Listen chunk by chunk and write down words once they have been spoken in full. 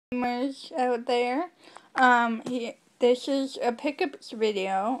Gamers out there. This is a pickups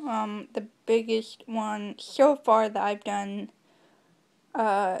video. The biggest one so far that I've done.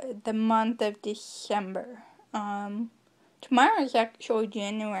 The month of December. Tomorrow is actually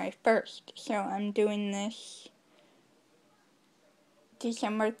January 1st, so I'm doing this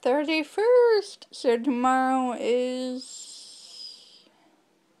December 31st. So tomorrow is.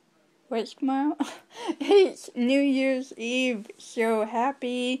 What's tomorrow? It's New Year's Eve, so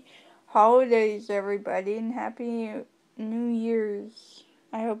happy holidays, everybody, and happy New Year's.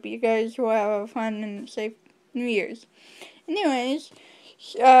 I hope you guys will have a fun and safe New Year's. Anyways,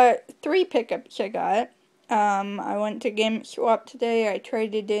 3 pickups I got. I went to GameSwap today. I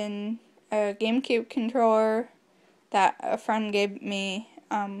traded in a GameCube controller that a friend gave me.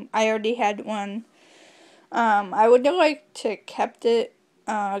 I already had one. I would have liked to kept it,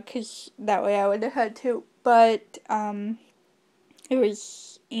 because that way I would have had 2, but, it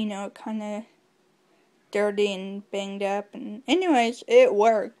was, kind of dirty and banged up, and anyways, it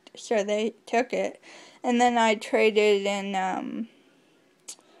worked, so they took it, and then I traded in,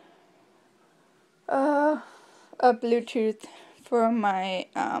 a Bluetooth for my,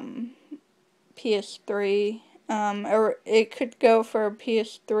 PS3, or it could go for a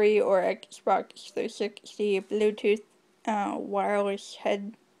PS3 or Xbox 360 Bluetooth, wireless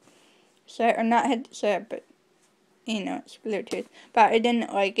headset, or not headset, but, it's Bluetooth, but it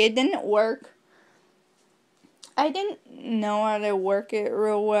didn't work. I didn't know how to work it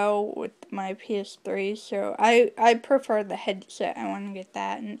real well with my PS3, so I prefer the headset. I want to get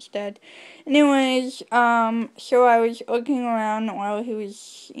that instead. Anyways, so I was looking around while he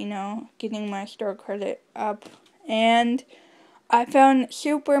was, getting my store credit up, and I found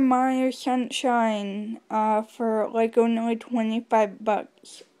Super Mario Sunshine, for, only $25.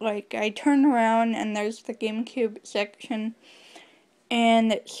 I turn around and there's the GameCube section,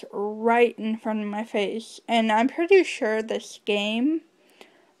 and it's right in front of my face, and I'm pretty sure this game,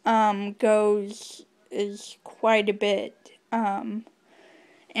 is quite a bit, and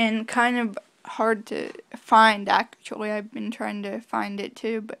kind of hard to find, actually. I've been trying to find it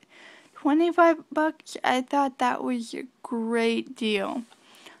too, but $25, I thought that was a great deal.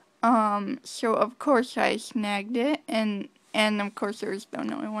 So of course I snagged it, and of course there was the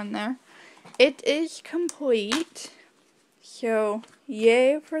only one there. It is complete, so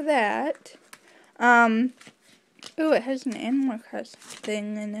yay for that. Ooh, it has an Animal Crossing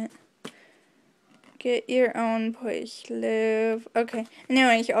thing in it. Get your own place to live. Okay,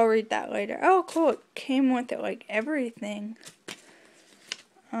 anyways, I'll read that later. Oh, cool, it came with it, everything.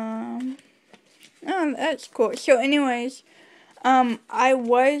 Oh, that's cool. So anyways, I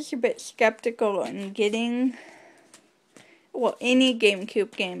was a bit skeptical in getting, any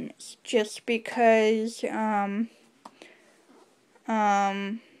GameCube games, just because, I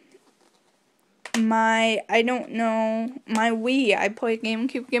don't know, my Wii, I play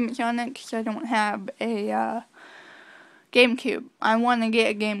GameCube games on it because I don't have a, GameCube. I want to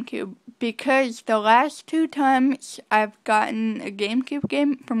get a GameCube because the last 2 times I've gotten a GameCube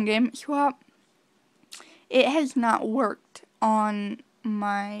game from GameSwap, it has not worked on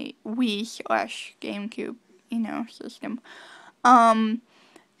my Wii/GameCube, system.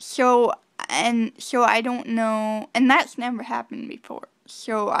 So I don't know, and that's never happened before.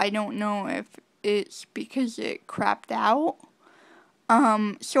 So I don't know if it's because it crapped out.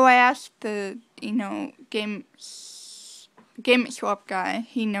 So I asked the, GameSwap guy,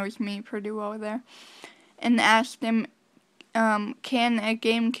 he knows me pretty well there, and asked him, can a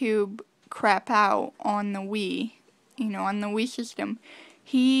GameCube crap out on the Wii, on the Wii system?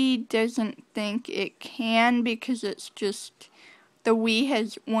 He doesn't think it can because it's just, the Wii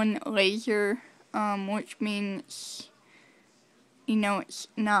has one laser, which means, it's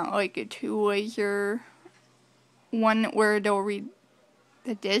not like a 2 laser one where it'll read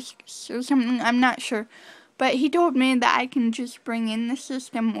the discs or something. I'm not sure. But he told me that I can just bring in the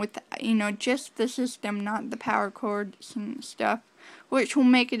system with, just the system, not the power cords and stuff, which will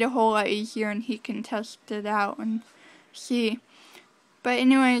make it a whole lot easier, and he can test it out and see. But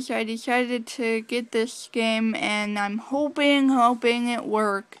anyways, I decided to get this game, and I'm hoping it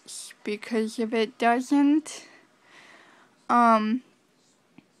works, because if it doesn't, I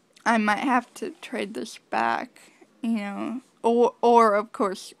might have to trade this back, or of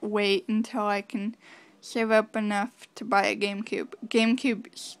course wait until I can save up enough to buy a GameCube.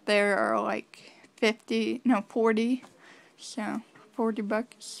 GameCubes there are 40, so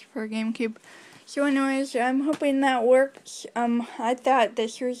 $40 for a GameCube. So anyways, I'm hoping that works. I thought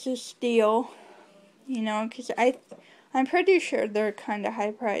this was a steal, because I'm pretty sure they're kind of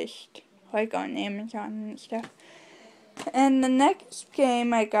high priced, on Amazon and stuff. And the next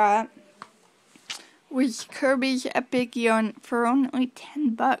game I got was Kirby's Epic Yarn for only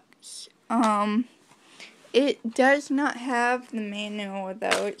 $10. It does not have the manual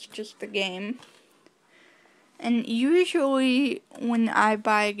though, it's just the game. And usually when I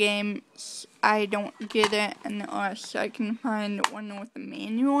buy games, I don't get it unless I can find one with a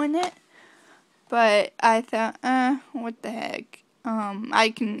manual in it. But I thought, what the heck.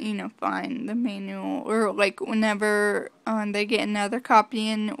 I can, find the manual, or like whenever they get another copy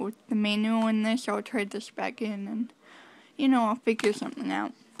in with the manual in this, I'll trade this back in and, I'll figure something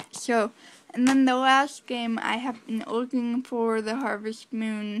out. So, and then the last game, I have been looking for the Harvest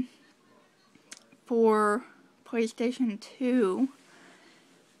Moon for PlayStation 2,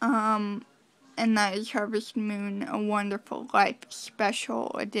 and that is Harvest Moon, A Wonderful Life Special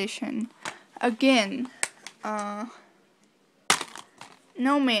Edition. Again,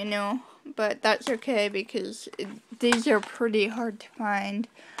 no manual, but that's okay because these are pretty hard to find.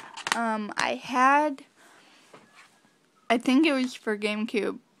 I think it was for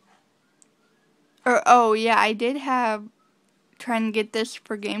GameCube. I did have trying to get this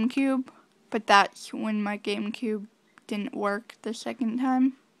for GameCube, but that's when my GameCube didn't work the second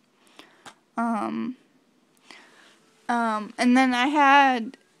time. And then I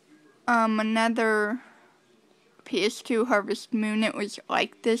had another PS2 Harvest Moon. It was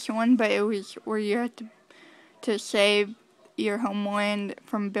like this one, but it was where you had to save your homeland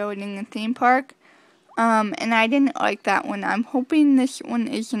from building a theme park. And I didn't like that one. I'm hoping this one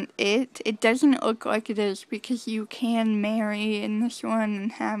isn't it. It doesn't look like it is because you can marry in this one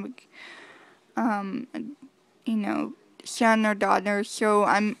and have, son or daughter. So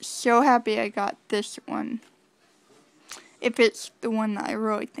I'm so happy I got this one. If it's the one that I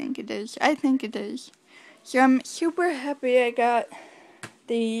really think it is. I think it is. So I'm super happy I got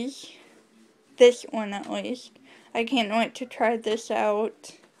these. This one at least. I can't wait to try this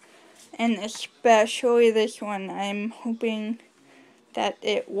out. And especially this one. I'm hoping that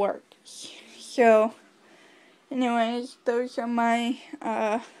it works. So, anyways, those are my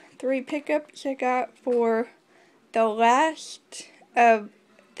 3 pickups I got for the last of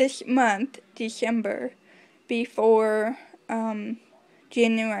this month, December, before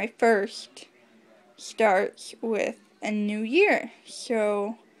January 1st starts with a new year.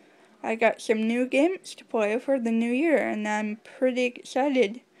 So I got some new games to play for the new year, and I'm pretty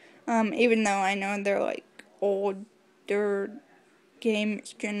excited. Even though I know they're like older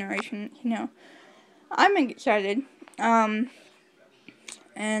games generation, I'm excited. And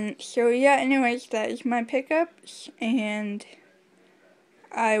so yeah, anyways, that is my pickups, and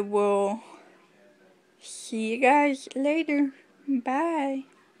I will see you guys later. Bye.